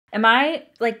Am I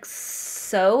like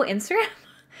so Instagram?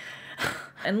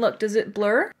 And look, does it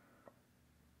blur?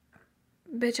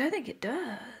 Bitch, I think it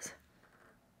does.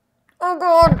 Oh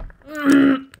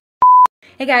God.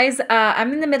 Hey guys,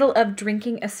 I'm in the middle of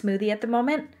drinking a smoothie at the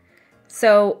moment.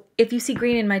 So if you see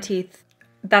green in my teeth,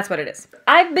 that's what it is.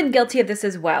 I've been guilty of this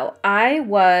as well. I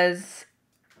was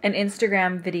an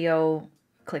Instagram video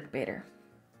clickbaiter.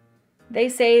 They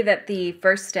say that the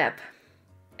first step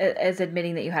is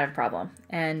admitting that you had a problem.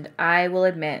 And I will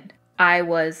admit, I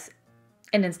was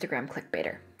an Instagram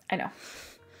clickbaiter. I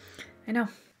know.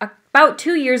 About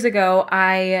 2 years ago,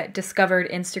 I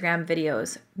discovered Instagram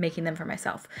videos, making them for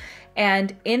myself.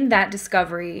 And in that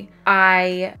discovery,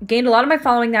 I gained a lot of my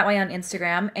following that way on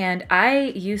Instagram, and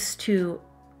I used to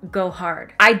go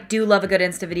hard. I do love a good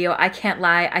Insta video. I can't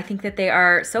lie. I think that they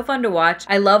are so fun to watch.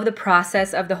 I love the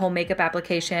process of the whole makeup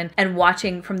application and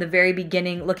watching from the very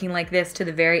beginning looking like this to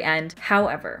the very end.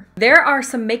 However, there are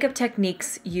some makeup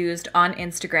techniques used on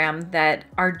Instagram that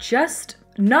are just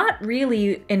not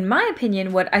really, in my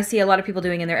opinion, what I see a lot of people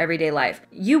doing in their everyday life.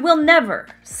 You will never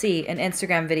see an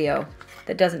Instagram video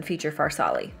that doesn't feature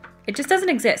Farsali. It just doesn't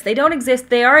exist. They don't exist.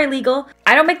 They are illegal.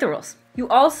 I don't make the rules. You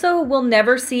also will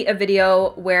never see a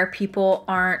video where people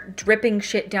aren't dripping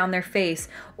shit down their face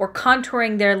or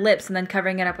contouring their lips and then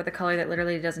covering it up with a color that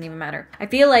literally doesn't even matter. I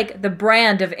feel like the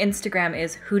brand of Instagram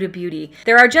is Huda Beauty.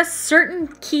 There are just certain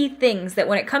key things that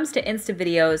when it comes to Insta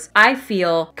videos, I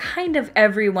feel kind of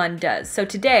everyone does. So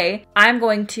today, I'm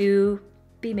going to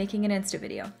be making an Insta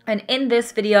video. And in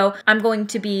this video, I'm going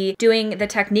to be doing the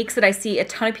techniques that I see a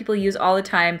ton of people use all the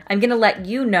time. I'm gonna let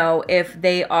you know if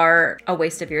they are a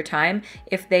waste of your time,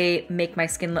 if they make my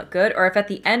skin look good, or if at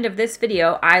the end of this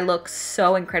video, I look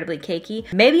so incredibly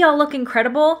cakey. Maybe I'll look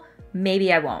incredible,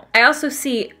 maybe I won't. I also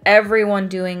see everyone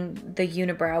doing the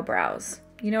unibrow brows.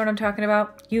 You know what I'm talking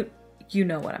about? You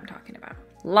know what I'm talking about.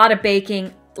 A lot of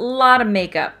baking, a lot of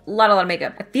makeup, a lot of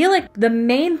makeup. I feel like the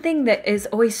main thing that is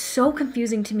always so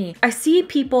confusing to me, I see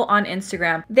people on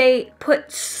Instagram, they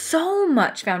put so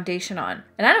much foundation on.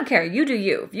 And I don't care, you do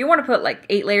you. If you want to put like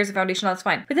 8 layers of foundation on, that's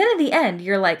fine. But then at the end,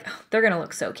 you're like, oh, they're gonna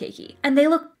look so cakey. And they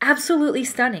look absolutely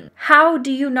stunning. How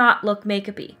do you not look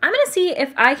makeup-y? I'm gonna see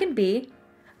if I can be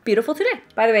beautiful today.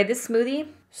 By the way, this smoothie,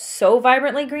 so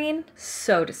vibrantly green,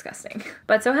 so disgusting,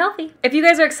 but so healthy. If you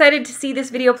guys are excited to see this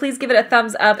video, please give it a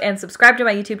thumbs up and subscribe to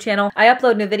my YouTube channel. I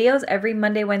upload new videos every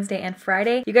Monday, Wednesday, and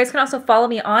Friday. You guys can also follow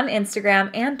me on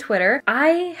Instagram and Twitter.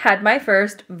 I had my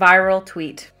first viral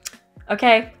tweet.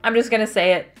 Okay, I'm just gonna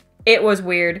say it. It was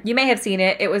weird. You may have seen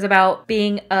it. It was about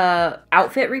being a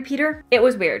outfit repeater. It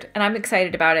was weird, and I'm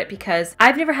excited about it because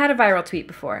I've never had a viral tweet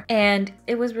before, and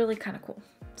it was really kind of cool,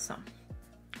 so.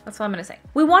 That's all I'm gonna say.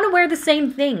 We wanna wear the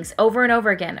same things over and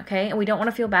over again, okay? And we don't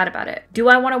wanna feel bad about it. Do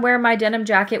I wanna wear my denim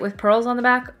jacket with pearls on the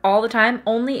back all the time,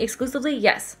 only exclusively?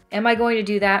 Yes. Am I going to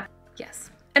do that?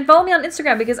 Yes. And follow me on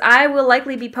Instagram because I will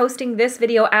likely be posting this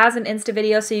video as an Insta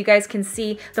video so you guys can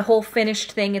see the whole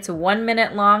finished thing. It's 1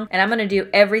 minute long and I'm gonna do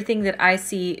everything that I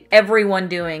see everyone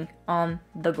doing on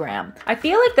the gram. I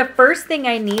feel like the first thing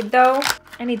I need though,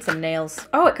 I need some nails.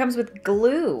 Oh, it comes with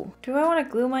glue. Do I wanna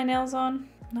glue my nails on?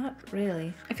 Not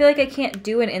really. I feel like I can't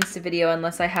do an Insta video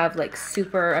unless I have like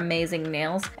super amazing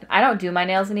nails. I don't do my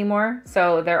nails anymore,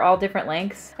 so they're all different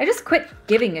lengths. I just quit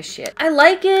giving a shit. I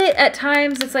like it at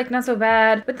times, it's like not so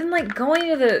bad, but then like going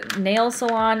to the nail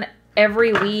salon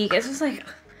every week, it's just like,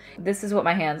 this is what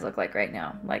my hands look like right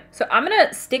now. Like, so I'm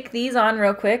gonna stick these on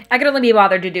real quick. I could only be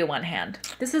bothered to do one hand.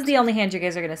 This is the only hand you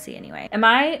guys are gonna see anyway. Am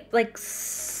I like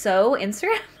so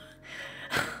Instagram?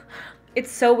 It's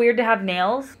so weird to have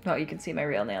nails. Oh, you can see my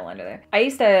real nail under there. I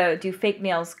used to do fake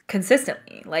nails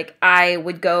consistently. Like I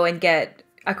would go and get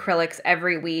acrylics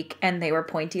every week and they were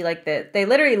pointy like this. They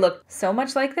literally looked so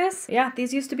much like this. Yeah,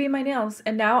 these used to be my nails.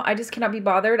 And now I just cannot be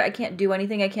bothered. I can't do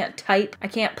anything. I can't type. I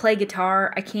can't play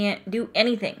guitar. I can't do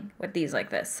anything with these like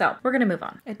this. So we're gonna move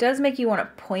on. It does make you want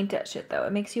to point at shit though.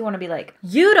 It makes you want to be like,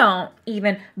 you don't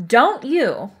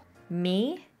you,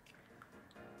 me?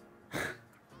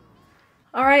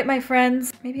 All right, my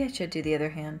friends. Maybe I should do the other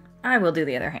hand. I will do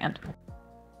the other hand.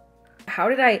 How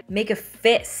did I make a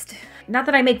fist? Not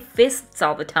that I make fists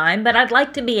all the time, but I'd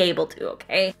like to be able to,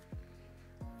 okay?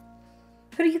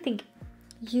 Who do you think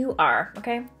you are,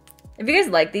 okay? If you guys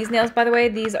like these nails, by the way,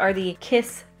 these are the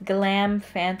Kiss Glam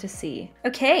Fantasy.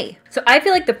 Okay, so I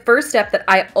feel like the first step that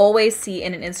I always see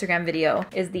in an Instagram video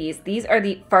is these. These are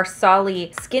the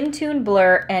Farsali Skin Tune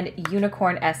Blur and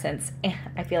Unicorn Essence.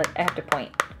 I feel like I have to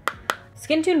point.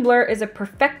 Skin Tune Blur is a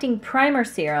perfecting primer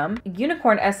serum.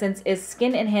 Unicorn Essence is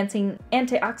skin enhancing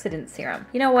antioxidant serum.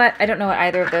 You know what? I don't know what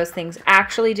either of those things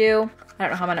actually do. I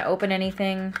don't know how I'm gonna open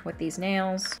anything with these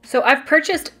nails. So I've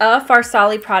purchased a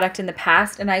Farsali product in the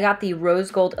past and I got the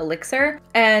Rose Gold Elixir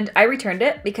and I returned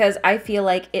it because I feel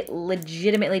like it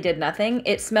legitimately did nothing.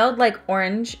 It smelled like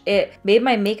orange. It made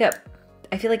my makeup,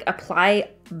 I feel like, apply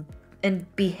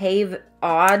and behave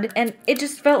odd, and it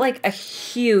just felt like a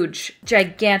huge,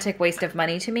 gigantic waste of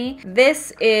money to me.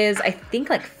 This is, I think,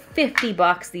 like 50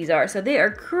 bucks these are, so they are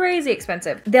crazy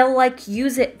expensive. They'll like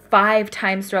use it 5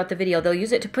 times throughout the video. They'll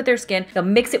use it to put their skin, they'll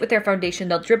mix it with their foundation,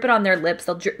 they'll drip it on their lips,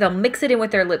 they'll mix it in with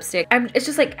their lipstick. It's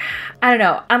just like, I don't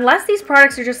know, unless these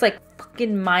products are just like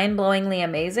fucking mind-blowingly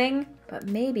amazing. But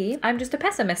maybe I'm just a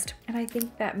pessimist, and I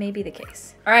think that may be the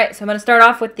case. All right, so I'm gonna start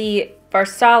off with the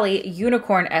Farsali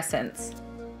Unicorn Essence.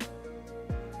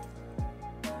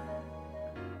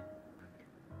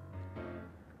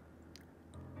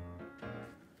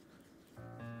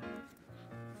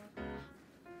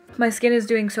 My skin is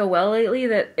doing so well lately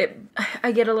that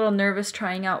I get a little nervous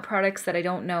trying out products that I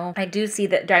don't know. I do see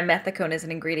that dimethicone is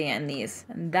an ingredient in these,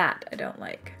 and that I don't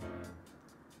like.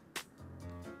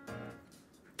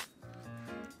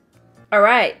 All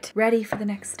right, ready for the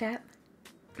next step?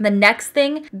 The next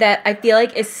thing that I feel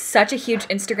like is such a huge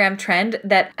Instagram trend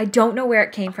that I don't know where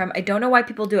it came from. I don't know why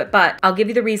people do it, but I'll give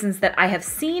you the reasons that I have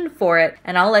seen for it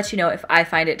and I'll let you know if I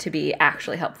find it to be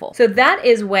actually helpful. So that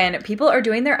is when people are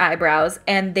doing their eyebrows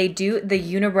and they do the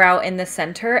unibrow in the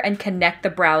center and connect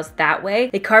the brows that way.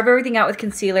 They carve everything out with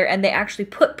concealer and they actually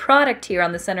put product here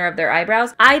on the center of their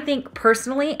eyebrows. I think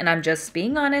personally, and I'm just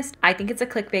being honest, I think it's a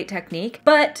clickbait technique,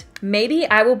 but maybe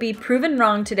I will be proven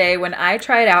wrong today when I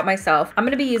try it out myself. I'm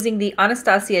gonna be using the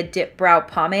Anastasia Dip Brow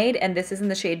Pomade, and this is in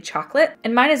the shade Chocolate.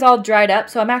 And mine is all dried up,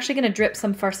 so I'm actually gonna drip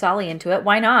some Farsali into it.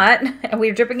 Why not? And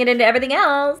we're dripping it into everything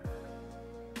else.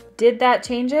 Did that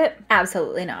change it?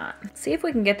 Absolutely not. Let's see if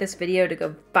we can get this video to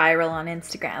go viral on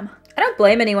Instagram. I don't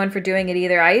blame anyone for doing it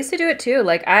either. I used to do it too.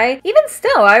 Like even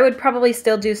still, I would probably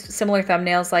still do similar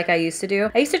thumbnails like I used to do.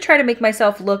 I used to try to make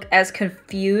myself look as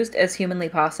confused as humanly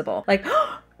possible. Like,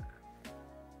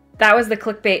 that was the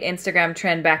clickbait Instagram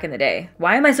trend back in the day.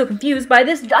 Why am I so confused by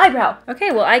this eyebrow?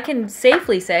 Okay, well, I can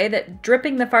safely say that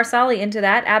dripping the Farsali into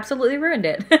that absolutely ruined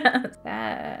it.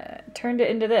 That turned it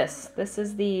into this. This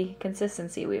is the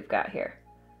consistency we've got here.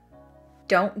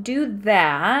 Don't do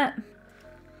that.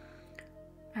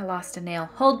 I lost a nail.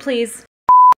 Hold, please.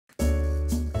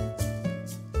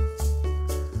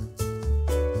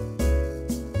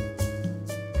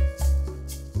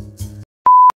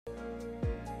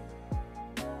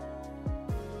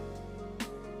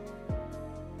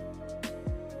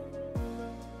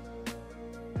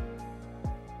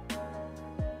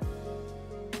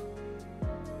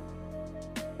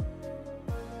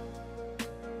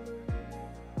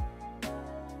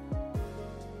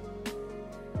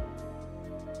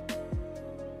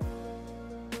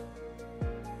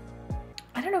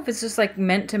 I don't know if it's just like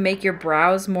meant to make your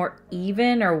brows more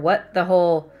even or what the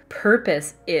whole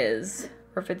purpose is,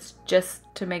 or if it's just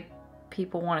to make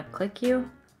people want to click you.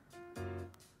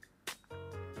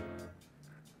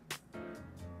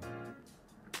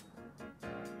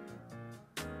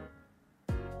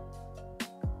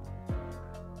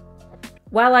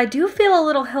 While I do feel a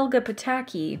little Helga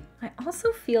Pataki, I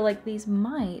also feel like these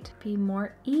might be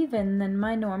more even than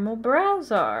my normal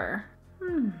brows are.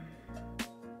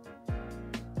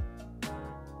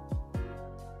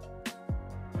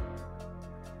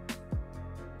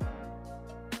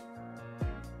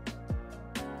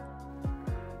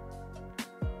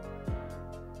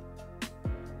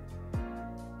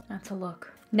 That's a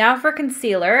look. Now for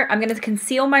concealer, I'm gonna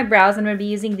conceal my brows. I'm gonna be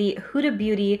using the Huda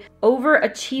Beauty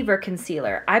Overachiever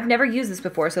Concealer. I've never used this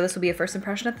before, so this will be a first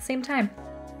impression at the same time.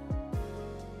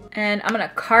 And I'm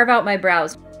gonna carve out my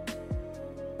brows.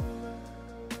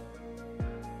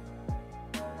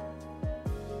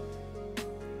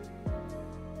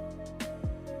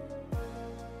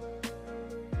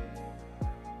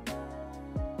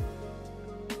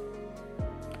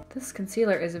 This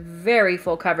concealer is very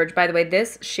full coverage. By the way,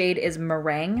 this shade is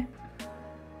Meringue.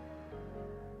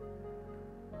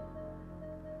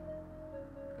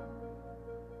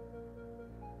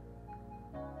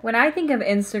 When I think of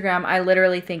Instagram, I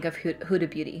literally think of Huda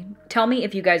Beauty. Tell me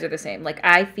if you guys are the same. Like,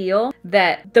 I feel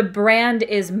that the brand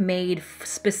is made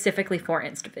specifically for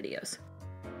Insta videos.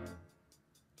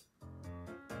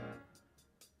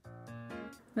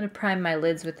 I'm gonna prime my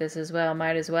lids with this as well,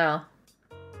 might as well.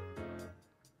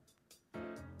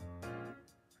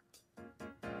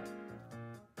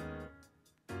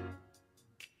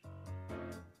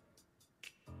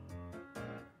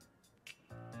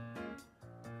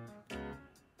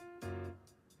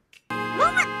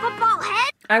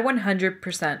 I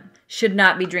 100% should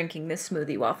not be drinking this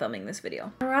smoothie while filming this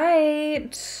video. All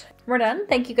right, we're done.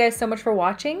 Thank you guys so much for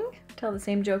watching. Tell the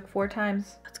same joke 4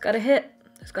 times. It's got a hit.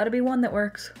 There's got to be one that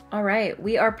works. All right,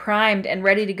 we are primed and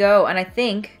ready to go, and I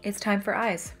think it's time for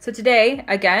eyes. So today,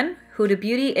 again, Huda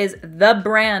Beauty is the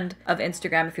brand of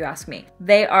Instagram, if you ask me.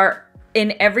 They are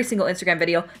in every single Instagram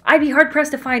video. I'd be hard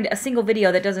pressed to find a single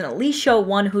video that doesn't at least show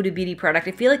one Huda Beauty product.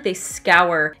 I feel like they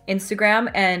scour Instagram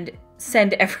and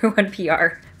send everyone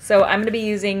PR. So I'm gonna be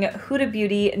using Huda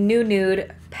Beauty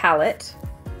Nude palette.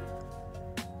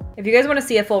 If you guys wanna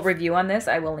see a full review on this,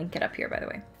 I will link it up here, by the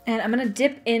way. And I'm gonna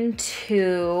dip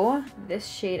into this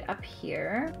shade up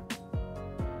here.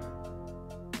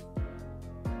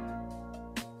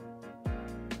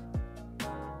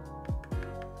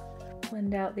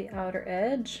 Blend out the outer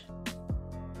edge.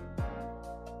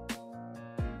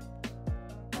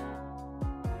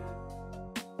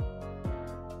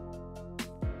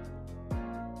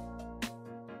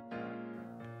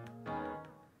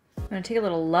 I'm gonna take a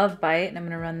little Love Bite and I'm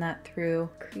gonna run that through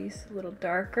crease a little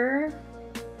darker.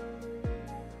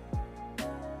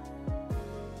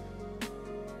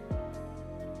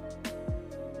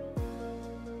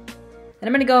 And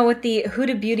I'm gonna go in with the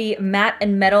Huda Beauty Matte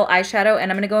and Metal eyeshadow, and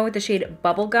I'm gonna go in with the shade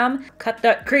Bubblegum. Cut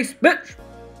that crease, bitch!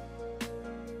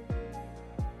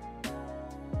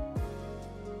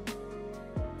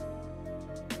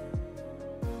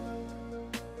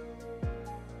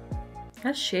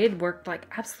 That shade worked like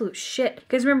absolute shit. You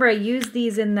guys remember I used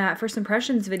these in that first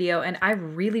impressions video and I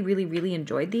really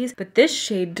enjoyed these, but this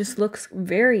shade just looks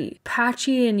very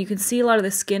patchy and you can see a lot of the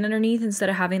skin underneath instead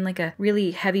of having like a really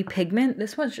heavy pigment.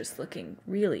 This one's just looking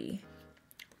really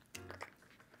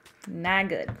not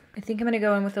good. I think I'm gonna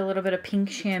go in with a little bit of pink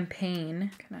champagne.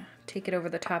 Gonna take it over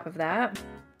the top of that.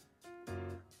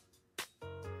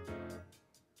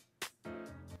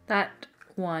 That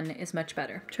one is much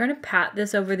better. I'm trying to pat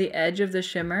this over the edge of the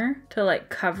shimmer to like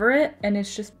cover it, and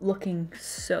it's just looking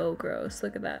so gross.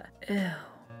 Look at that. Ew.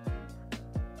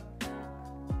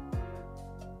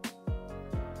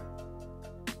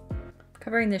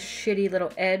 Covering this shitty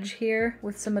little edge here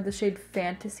with some of the shade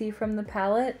Fantasy from the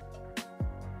palette.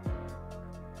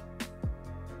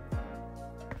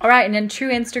 All right, and in true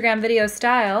Instagram video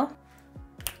style,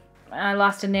 I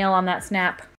lost a nail on that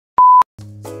snap.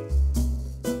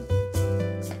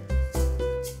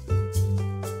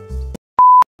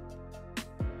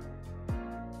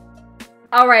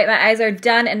 All right, my eyes are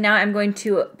done, and now I'm going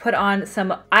to put on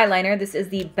some eyeliner. This is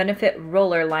the Benefit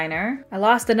Roller Liner. I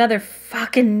lost another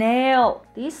fucking nail.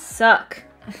 These suck.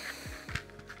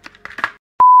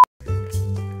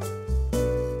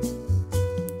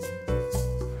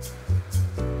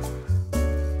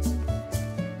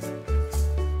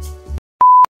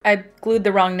 I glued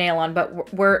the wrong nail on,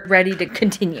 but we're ready to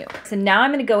continue. So now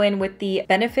I'm gonna go in with the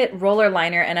Benefit Roller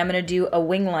Liner, and I'm gonna do a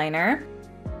wing liner.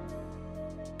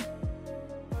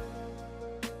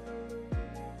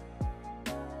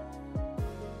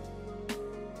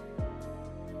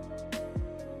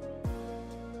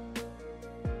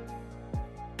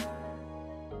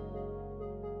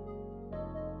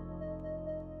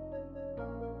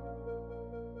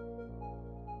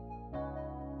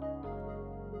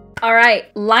 All right,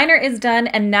 liner is done,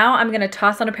 and now I'm gonna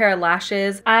toss on a pair of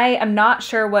lashes. I am not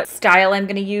sure what style I'm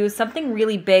gonna use, something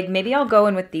really big. Maybe I'll go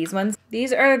in with these ones.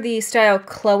 These are the style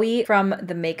Cloe from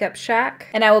the Makeup Shack,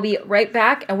 and I will be right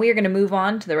back, and we are gonna move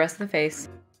on to the rest of the face.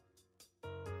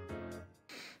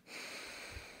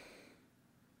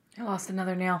 I lost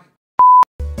another nail.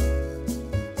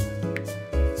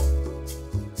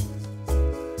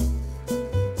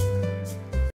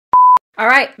 All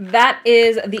right, that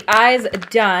is the eyes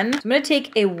done. I'm gonna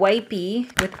take a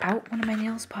wipey without one of my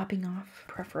nails popping off,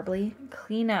 preferably.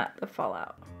 Clean up the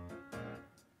fallout.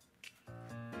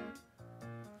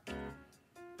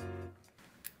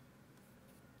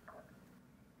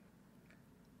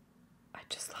 I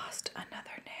just lost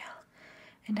another nail,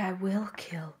 and I will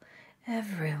kill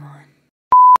everyone.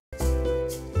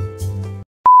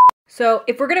 So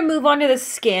if we're gonna move on to the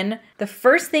skin, the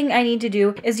first thing I need to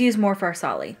do is use more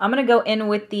Farsali. I'm gonna go in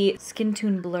with the Skin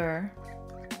Tune Blur.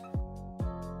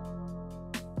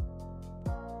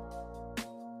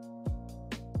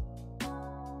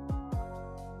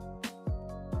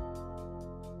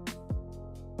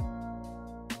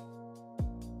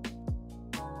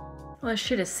 Well, this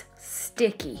shit is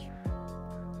sticky.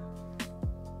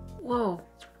 Whoa,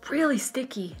 really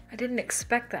sticky. I didn't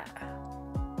expect that.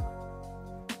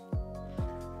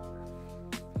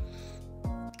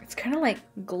 It's kind of like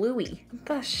gluey. What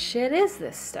the shit is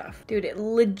this stuff? Dude, it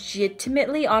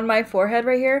legitimately on my forehead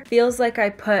right here feels like I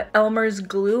put Elmer's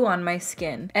glue on my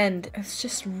skin. And it's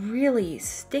just really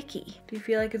sticky. Do you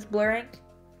feel like it's blurring?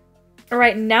 All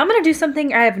right, now I'm gonna do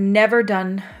something I have never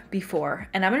done before.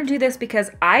 And I'm gonna do this because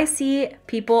I see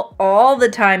people all the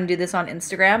time do this on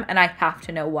Instagram and I have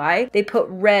to know why. They put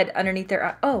red underneath their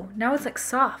eye. Oh, now it's like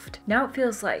soft. Now it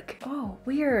feels like, oh,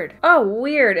 weird. Oh,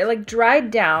 weird. It like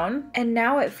dried down and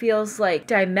now it feels like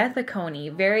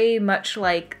dimethicone-y, very much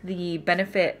like the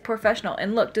Benefit Professional.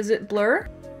 And look, does it blur?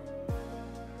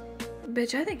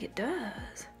 Bitch, I think it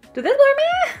does. Did this blur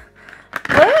me?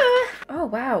 Oh,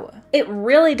 wow. It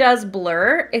really does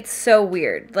blur. It's so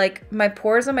weird. Like my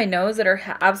pores on my nose that are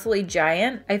absolutely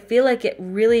giant, I feel like it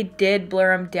really did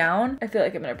blur them down. I feel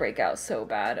like I'm gonna break out so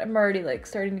bad. I'm already like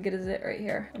starting to get a zit right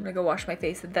here. I'm gonna go wash my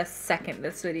face the second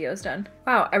this video is done.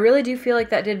 Wow, I really do feel like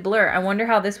that did blur. I wonder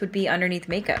how this would be underneath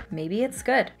makeup. Maybe it's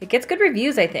good. It gets good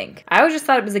reviews, I think. I always just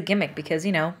thought it was a gimmick because,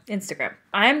 you know, Instagram.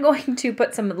 I'm going to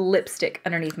put some lipstick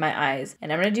underneath my eyes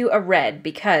and I'm gonna do a red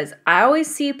because I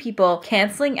always see people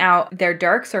canceling out their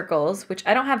dark circles, which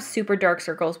I don't have super dark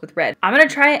circles with red. I'm gonna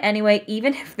try it anyway,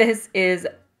 even if this is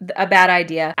a bad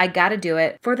idea. I gotta do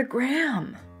it for the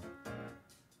gram.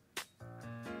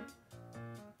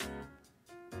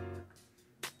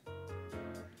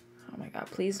 Oh my God,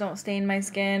 please don't stain my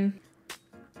skin.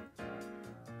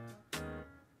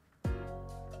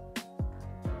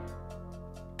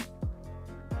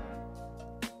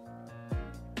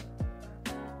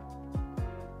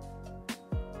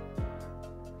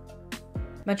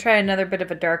 I'm gonna try another bit of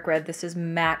a dark red. This is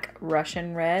MAC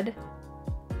Russian Red.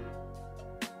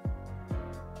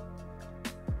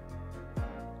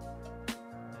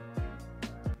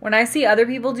 When I see other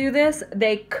people do this,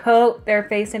 they coat their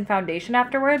face in foundation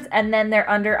afterwards and then their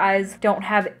under eyes don't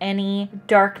have any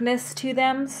darkness to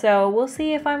them. So we'll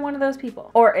see if I'm one of those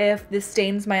people or if this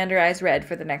stains my under eyes red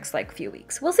for the next like few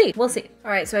weeks. We'll see, we'll see.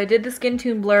 All right, so I did the Skin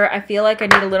Tune Blur. I feel like I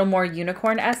need a little more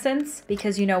unicorn essence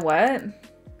because you know what?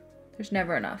 There's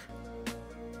never enough.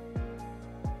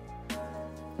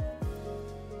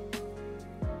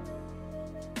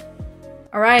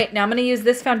 All right, now I'm gonna use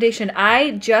this foundation.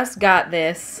 I just got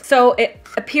this. So it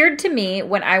appeared to me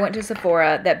when I went to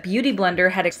Sephora that Beauty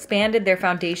Blender had expanded their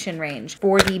foundation range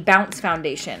for the Bounce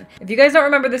Foundation. If you guys don't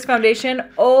remember this foundation,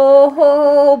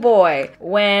 oh boy.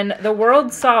 When the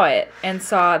world saw it and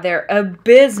saw their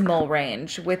abysmal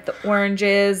range with the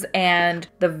oranges and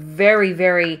the very,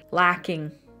 very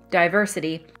lacking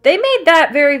diversity, they made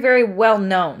that very, very well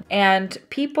known and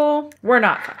people were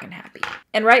not fucking happy.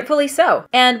 And rightfully so.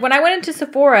 And when I went into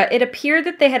Sephora, it appeared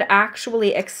that they had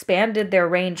actually expanded their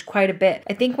range quite a bit.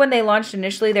 I think when they launched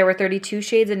initially, there were 32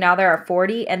 shades and now there are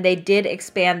 40, and they did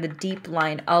expand the deep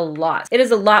line a lot. It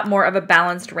is a lot more of a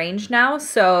balanced range now.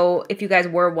 So if you guys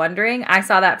were wondering, I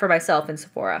saw that for myself in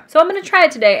Sephora. So I'm gonna try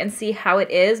it today and see how it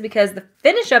is because the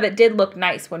finish of it did look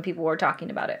nice when people were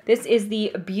talking about it. This is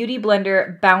the Beauty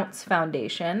Blender Bounce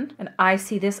Foundation, and I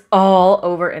see this all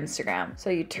over Instagram. So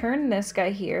you turn this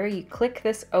guy here, you click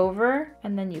this over,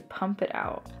 and then you pump it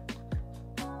out.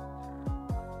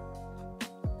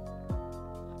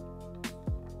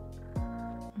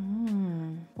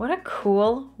 What a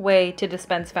cool way to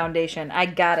dispense foundation, I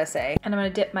gotta say. And I'm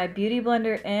gonna dip my Beauty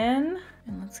Blender in,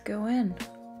 and let's go in.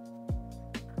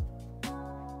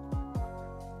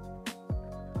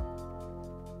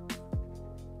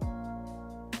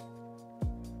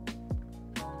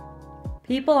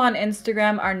 People on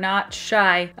Instagram are not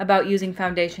shy about using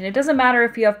foundation. It doesn't matter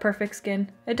if you have perfect skin.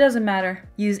 It doesn't matter.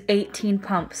 Use 18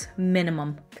 pumps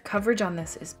minimum. The coverage on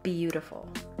this is beautiful.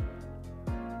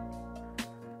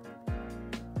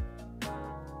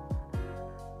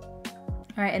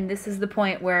 All right, and this is the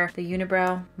point where the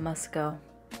unibrow must go.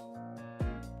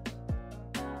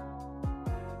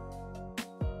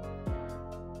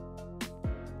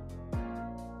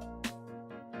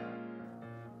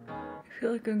 I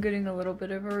feel like I'm getting a little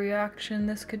bit of a reaction.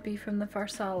 This could be from the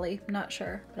Farsali, I'm not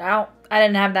sure. But I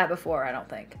didn't have that before, I don't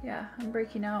think. Yeah, I'm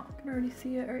breaking out. I can already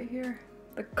see it right here.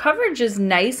 The coverage is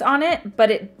nice on it,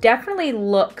 but it definitely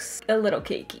looks a little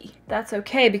cakey. That's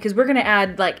okay because we're gonna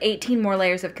add like 18 more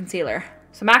layers of concealer.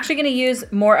 So I'm actually gonna use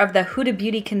more of the Huda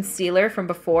Beauty concealer from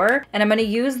before, and I'm gonna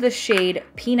use the shade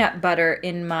Peanut Butter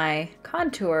in my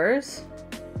contours,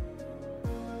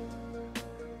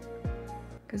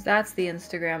 because that's the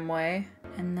Instagram way.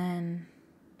 And then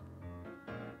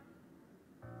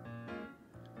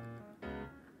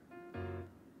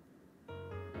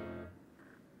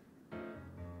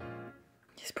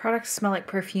just These products smell like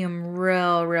perfume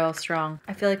real strong.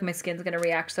 I feel like my skin's gonna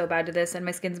react so bad to this, and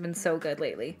my skin's been so good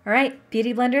lately. All right,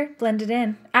 Beauty Blender, blend it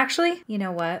in. Actually, you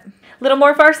know what? Little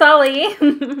more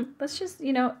Farsali. Let's just,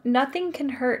 you know, nothing can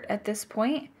hurt at this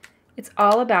point. It's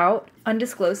all about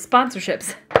undisclosed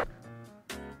sponsorships.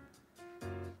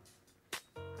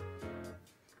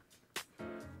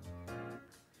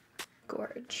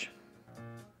 Gorge.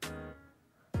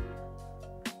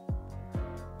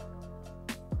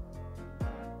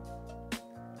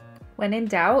 When in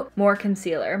doubt, more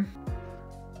concealer.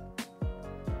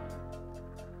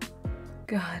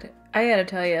 God, I gotta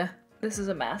tell you, this is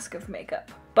a mask of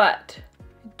makeup. But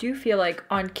I do feel like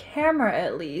on camera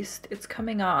at least, it's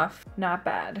coming off not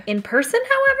bad. In person,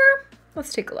 however,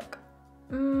 let's take a look.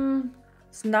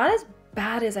 It's not as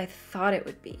bad as I thought it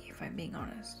would be, if I'm being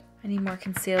honest. I need more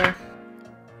concealer.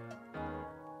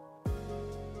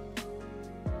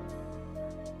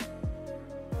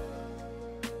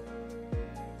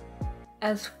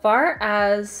 As far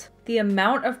as the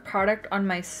amount of product on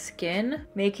my skin,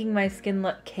 making my skin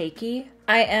look cakey,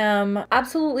 I am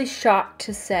absolutely shocked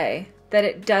to say that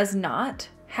it does not.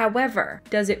 However,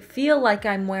 does it feel like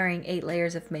I'm wearing 8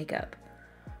 layers of makeup?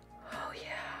 Oh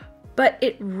yeah. But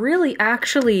it really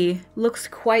actually looks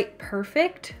quite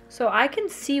perfect. So I can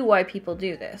see why people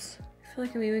do this. I feel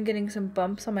like I'm even getting some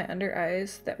bumps on my under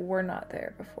eyes that were not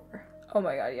there before. Oh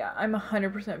my god, yeah, I'm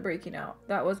 100% breaking out.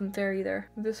 That wasn't there either.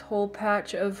 This whole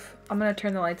patch of, I'm gonna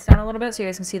turn the lights down a little bit so you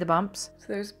guys can see the bumps. So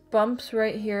there's bumps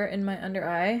right here in my under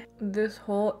eye. This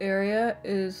whole area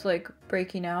is like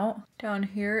breaking out. Down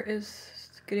here is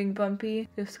getting bumpy.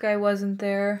 This guy wasn't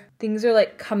there. Things are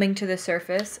like coming to the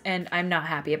surface and I'm not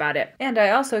happy about it. And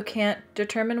I also can't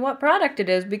determine what product it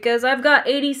is because I've got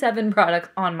 87 products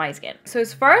on my skin. So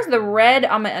as far as the red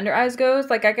on my under eyes goes,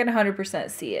 like I can 100%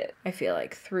 see it, I feel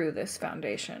like, through this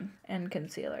foundation and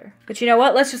concealer. But you know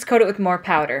what? Let's just coat it with more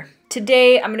powder.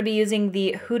 Today, I'm gonna be using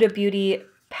the Huda Beauty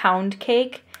Pound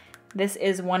Cake. This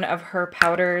is one of her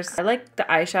powders. I like the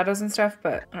eyeshadows and stuff,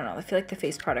 but I don't know. I feel like the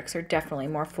face products are definitely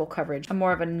more full coverage. I'm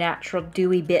more of a natural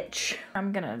dewy bitch.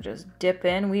 I'm gonna just dip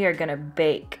in. We are gonna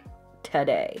bake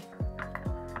today.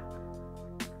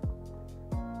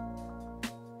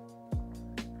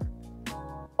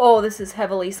 Oh, this is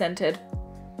heavily scented.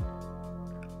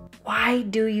 Why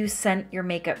do you scent your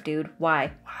makeup, dude?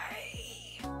 Why?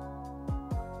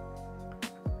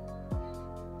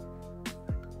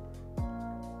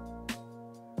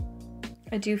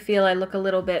 I do feel I look a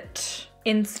little bit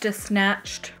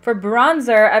insta-snatched. For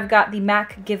bronzer, I've got the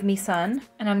MAC Give Me Sun,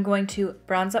 and I'm going to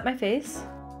bronze up my face.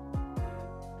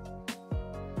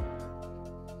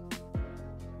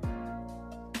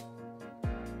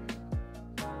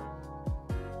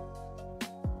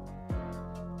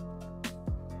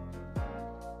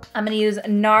 I'm gonna use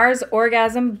NARS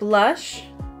Orgasm Blush.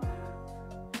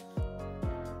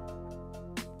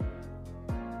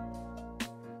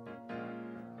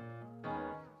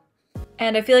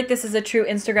 And I feel like this is a true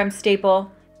Instagram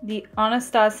staple. The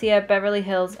Anastasia Beverly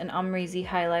Hills and Amrezy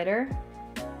Highlighter.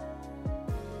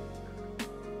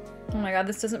 Oh my god,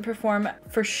 this doesn't perform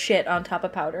for shit on top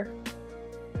of powder.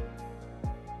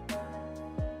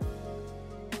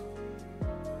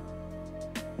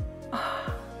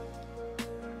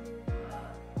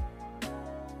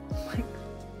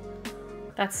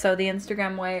 That's so the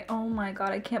Instagram way. Oh my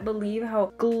god, I can't believe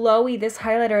how glowy this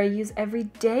highlighter I use every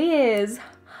day is.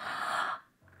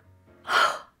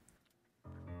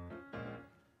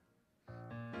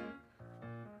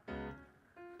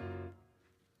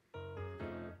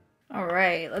 All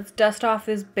right, let's dust off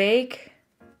this bake.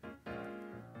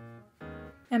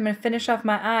 I'm gonna finish off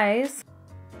my eyes.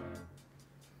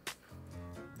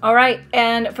 All right,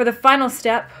 and for the final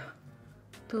step,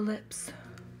 the lips.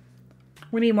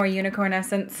 We need more unicorn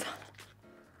essence.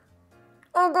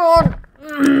 Oh god!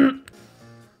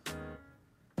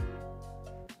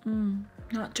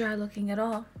 Not dry looking at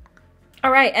all. All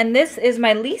right, and this is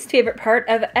my least favorite part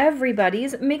of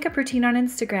everybody's makeup routine on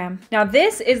Instagram. Now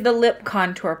this is the lip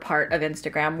contour part of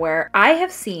Instagram where I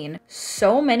have seen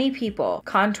so many people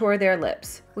contour their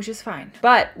lips, which is fine.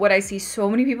 But what I see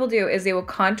so many people do is they will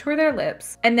contour their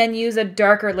lips and then use a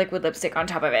darker liquid lipstick on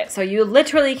top of it. So you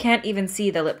literally can't even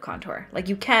see the lip contour. Like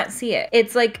you can't see it.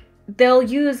 It's like they'll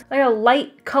use like a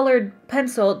light colored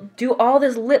pencil, do all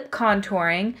this lip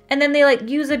contouring, and then they like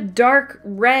use a dark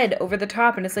red over the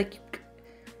top and it's like,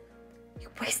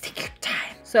 wasting your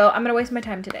time. So I'm gonna waste my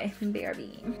time today.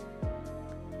 BRB.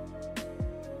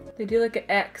 They do like an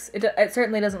X. It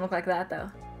certainly doesn't look like that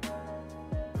though.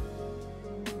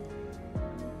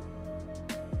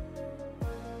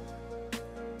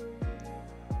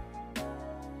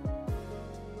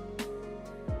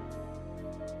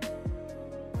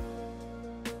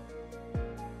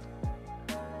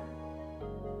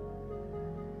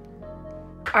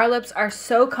 Our lips are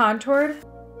so contoured.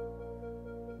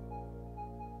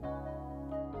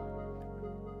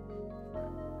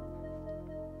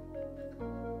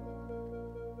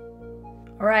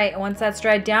 All right, once that's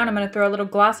dried down, I'm gonna throw a little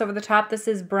gloss over the top. This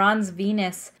is Bronze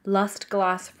Venus Lust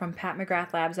Gloss from Pat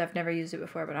McGrath Labs. I've never used it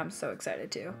before, but I'm so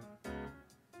excited to.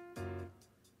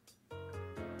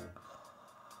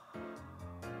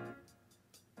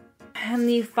 And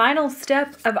the final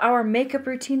step of our makeup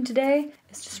routine today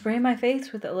is to spray my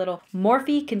face with a little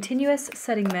Morphe Continuous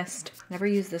Setting Mist. Never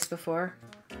used this before.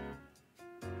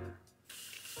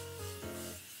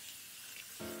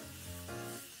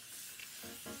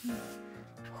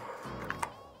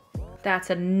 That's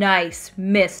a nice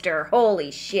mister.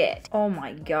 Holy shit. Oh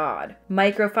my god.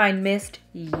 Microfine mist,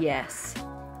 yes.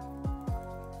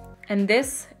 And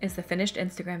this is the finished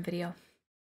Instagram video.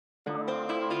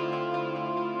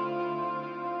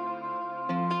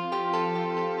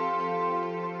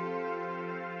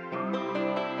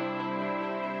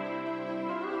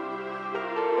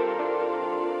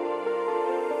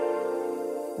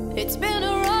 It's been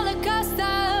a roller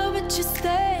coaster, but you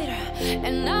stayed.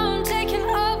 And now I'm taking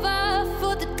over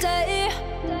for the day.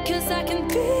 Cause I can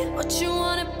be what you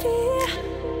wanna be.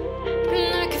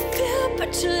 And I can feel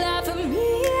but you laugh at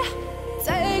me.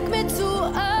 Take me to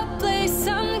a place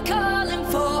I'm calling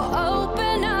for.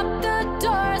 Open up the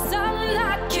doors I'm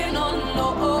knocking on.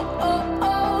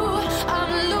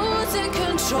 I'm losing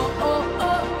control.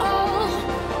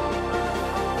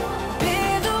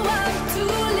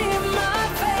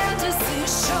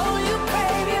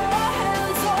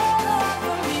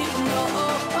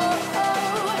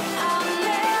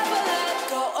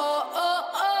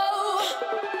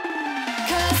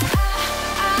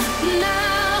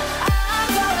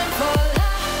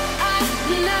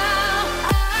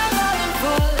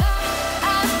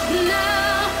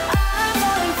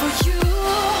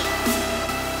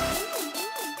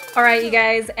 All right, you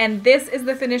guys, and this is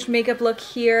the finished makeup look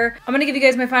here. I'm gonna give you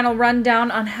guys my final rundown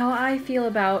on how I feel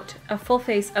about a full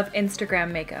face of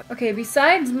Instagram makeup. Okay,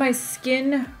 besides my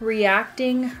skin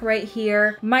reacting right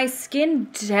here, my skin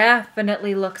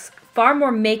definitely looks far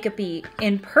more makeup-y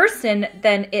in person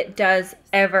than it does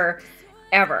ever.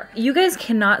 You guys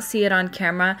cannot see it on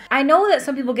camera. I know that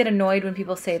some people get annoyed when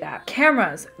people say that.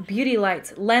 Cameras, beauty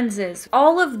lights, lenses,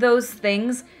 all of those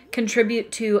things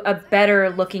contribute to a better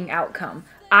looking outcome.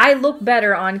 I look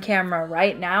better on camera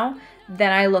right now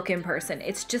than I look in person.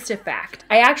 It's just a fact.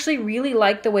 I actually really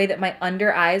like the way that my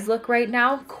under eyes look right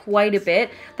now quite a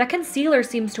bit. That concealer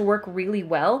seems to work really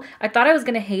well. I thought I was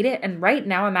gonna hate it, and right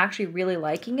now I'm actually really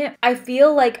liking it. I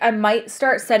feel like I might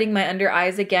start setting my under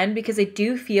eyes again because I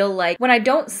do feel like when I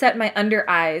don't set my under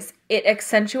eyes, it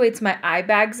accentuates my eye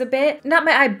bags a bit. Not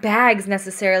my eye bags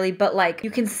necessarily, but like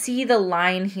you can see the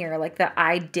line here, like the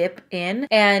eye dip in.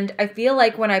 And I feel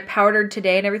like when I powdered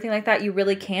today and everything like that, you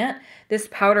really can't. This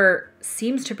powder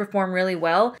seems to perform really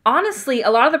well. Honestly,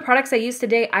 a lot of the products I used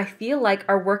today, I feel like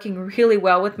are working really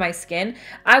well with my skin.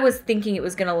 I was thinking it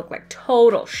was gonna look like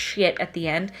total shit at the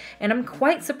end, and I'm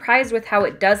quite surprised with how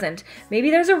it doesn't.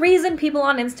 Maybe there's a reason people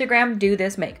on Instagram do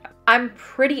this makeup. I'm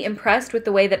pretty impressed with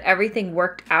the way that everything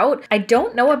worked out. I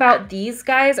don't know about these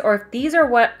guys or if these are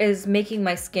what is making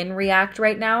my skin react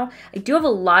right now. I do have a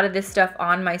lot of this stuff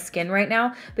on my skin right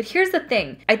now, but here's the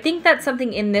thing. I think that's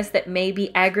something in this that may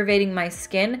be aggravating my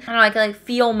skin. I don't know, I can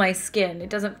feel my skin. It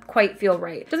doesn't quite feel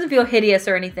right. It doesn't feel hideous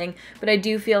or anything, but I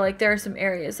do feel like there are some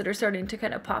areas that are starting to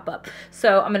kind of pop up.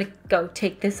 So I'm gonna go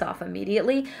take this off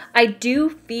immediately. I do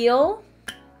feel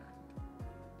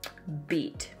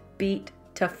beat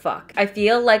to fuck. I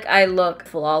feel like I look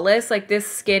flawless. Like this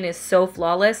skin is so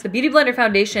flawless. The Beauty Blender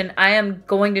foundation, I am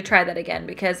going to try that again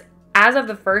because as of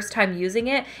the first time using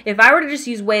it, if I were to just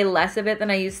use way less of it than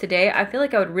I used today, I feel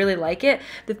like I would really like it.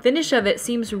 The finish of it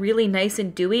seems really nice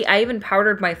and dewy. I even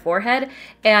powdered my forehead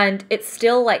and it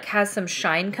still like has some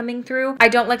shine coming through. I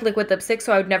don't like liquid lipstick,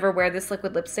 so I would never wear this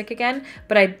liquid lipstick again,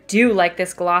 but I do like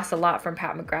this gloss a lot from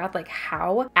Pat McGrath. Like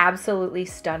how absolutely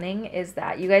stunning is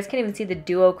that? You guys can't even see the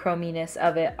duochrominess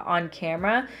of it on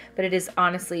camera, but it is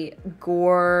honestly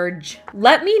gorge.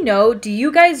 Let me know, do you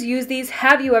guys use these?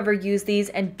 Have you ever used these?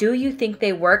 And do you think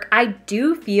they work? I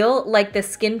do feel like the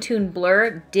Skin Tune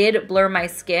Blur did blur my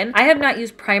skin. I have not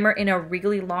used primer in a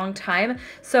really long time,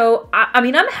 so I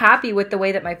mean, I'm happy with the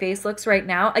way that my face looks right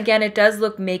now. Again, it does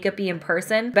look makeup-y in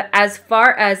person, but as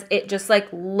far as it just like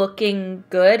looking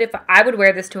good, if I would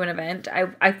wear this to an event,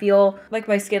 I feel like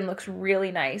my skin looks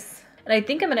really nice. And I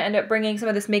think I'm gonna end up bringing some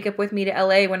of this makeup with me to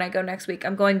LA when I go next week.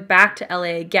 I'm going back to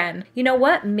LA again. You know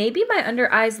what? Maybe my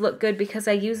under eyes look good because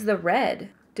I use the red.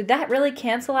 Did that really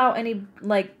cancel out any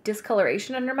like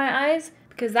discoloration under my eyes?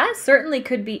 Because that certainly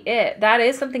could be it. That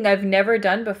is something I've never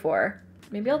done before.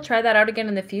 Maybe I'll try that out again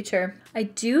in the future. I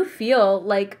do feel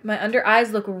like my under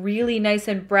eyes look really nice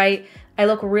and bright. I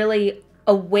look really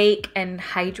awake and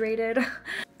hydrated.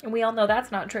 And we all know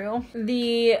that's not true.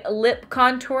 The lip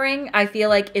contouring, I feel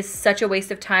like, is such a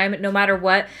waste of time no matter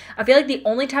what. I feel like the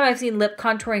only time I've seen lip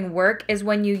contouring work is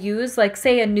when you use, like,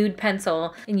 say a nude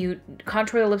pencil and you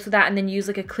contour the lips with that and then use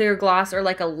like a clear gloss or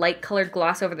like a light colored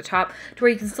gloss over the top to where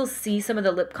you can still see some of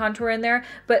the lip contour in there.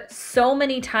 But so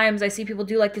many times I see people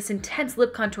do like this intense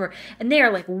lip contour and they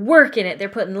are like working it. They're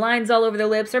putting lines all over their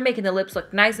lips. They're making the lips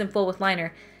look nice and full with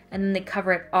liner. And then they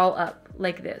cover it all up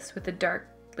like this with a dark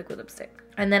liquid lipstick.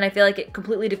 And then I feel like it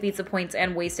completely defeats the points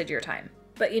and wasted your time.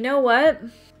 But you know what?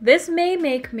 This may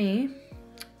make me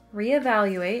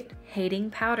reevaluate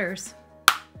hating powders.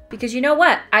 Because you know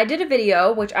what? I did a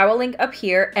video, which I will link up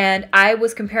here, and I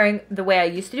was comparing the way I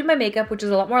used to do my makeup, which is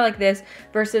a lot more like this,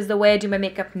 versus the way I do my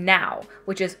makeup now,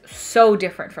 which is so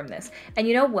different from this. And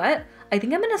you know what? I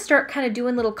think I'm gonna start kind of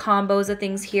doing little combos of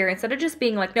things here instead of just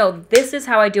being like, no, this is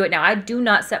how I do it now. I do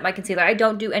not set my concealer. I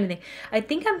don't do anything. I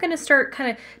think I'm gonna start kind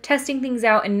of testing things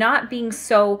out and not being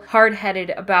so hard-headed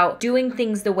about doing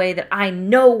things the way that I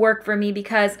know work for me,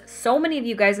 because so many of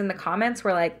you guys in the comments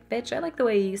were like, bitch, I like the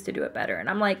way you used to do it better. And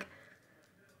I'm like,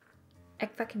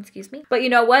 fucking excuse me. But you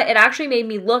know what? It actually made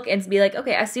me look and be like,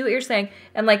 okay, I see what you're saying.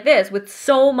 And like this, with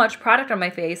so much product on my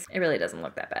face, it really doesn't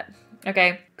look that bad.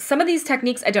 Okay. Some of these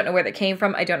techniques, I don't know where they came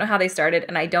from. I don't know how they started,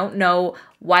 and I don't know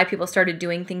why people started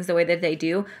doing things the way that they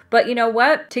do. But you know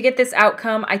what? To get this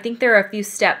outcome, I think there are a few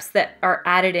steps that are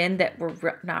added in that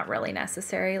were not really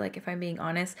necessary. Like, if I'm being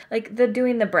honest, like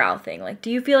doing the brow thing. Like,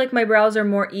 do you feel like my brows are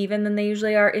more even than they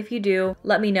usually are? If you do,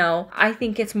 let me know. I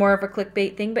think it's more of a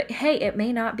clickbait thing, but hey, it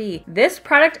may not be. This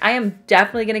product I am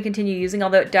definitely going to continue using,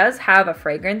 although it does have a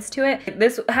fragrance to it.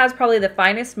 This has probably the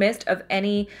finest mist of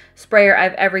any sprayer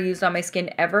I've ever used on my skin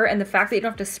ever. And the fact that you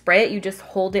don't have to spray it, you just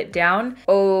hold it down.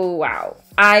 Oh, wow.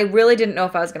 I really didn't know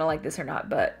if I was gonna like this or not,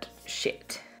 but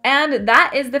shit. And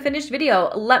that is the finished video.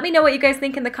 Let me know what you guys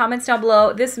think in the comments down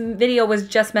below. This video was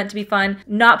just meant to be fun,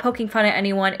 not poking fun at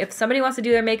anyone. If somebody wants to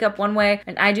do their makeup one way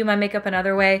and I do my makeup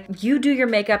another way, you do your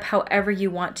makeup however you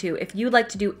want to. If you like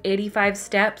to do 85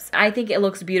 steps, I think it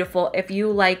looks beautiful. If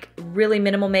you like really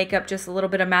minimal makeup, just a little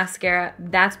bit of mascara,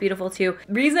 that's beautiful too.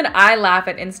 Reason I laugh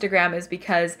at Instagram is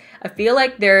because I feel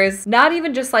like there's not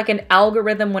even just like an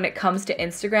algorithm when it comes to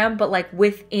Instagram, but like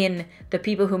within the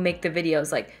people who make the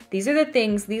videos. Like, these are the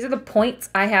things, these are the points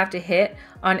I have to hit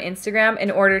on Instagram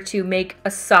in order to make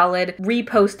a solid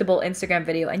repostable Instagram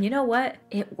video. And you know what?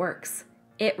 It works.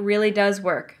 It really does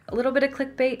work. A little bit of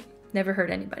clickbait never hurt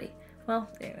anybody. Well,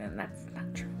 that's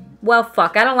not true. Well,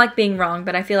 fuck, I don't like being wrong,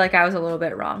 but I feel like I was a little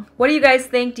bit wrong. What do you guys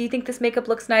think? Do you think this makeup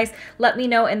looks nice? Let me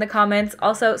know in the comments.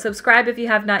 Also, subscribe if you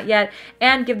have not yet,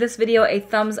 and give this video a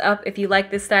thumbs up if you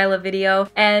like this style of video.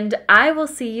 And I will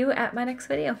see you at my next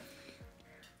video.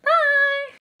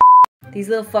 These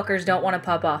little fuckers don't want to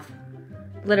pop off.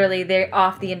 Literally, they're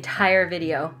off the entire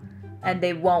video and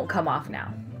they won't come off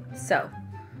now. So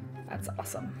that's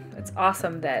awesome. It's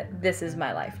awesome that this is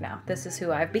my life now. This is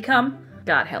who I've become.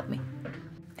 God help me.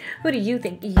 Who do you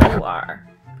think you are?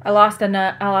 I lost a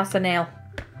nail.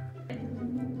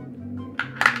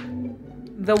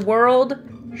 The world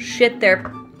shit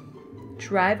their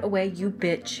drive away, you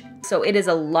bitch. So it is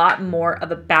a lot more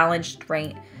of a balanced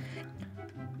rate.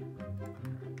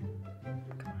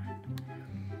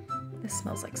 This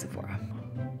smells like Sephora.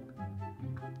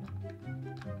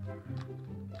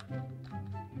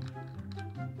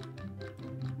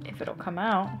 If it'll come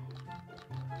out.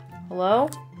 Hello?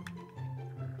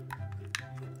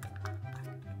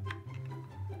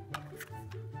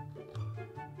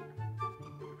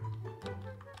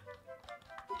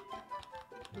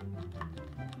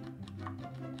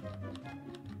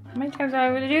 How many times do I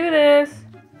have to do this?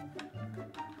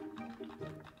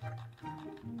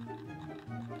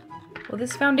 Well,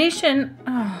 this foundation,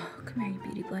 oh, come here, you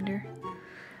beauty blender.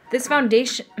 This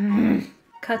foundation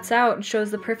cuts out and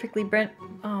shows the perfectly brent,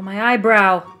 oh, my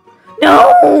eyebrow.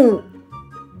 No!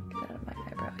 Get out of my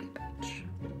eyebrow, you bitch.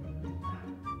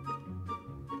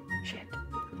 Shit.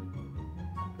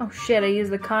 Oh shit, I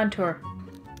used the contour.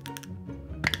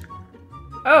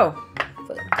 Oh.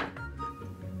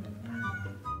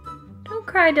 Don't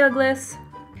cry, Douglas.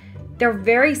 They're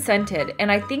very scented,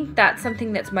 and I think that's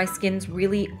something that my skin's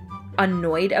really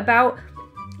annoyed about.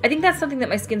 I think that's something that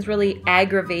my skin's really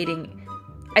aggravating.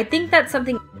 I think that's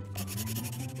something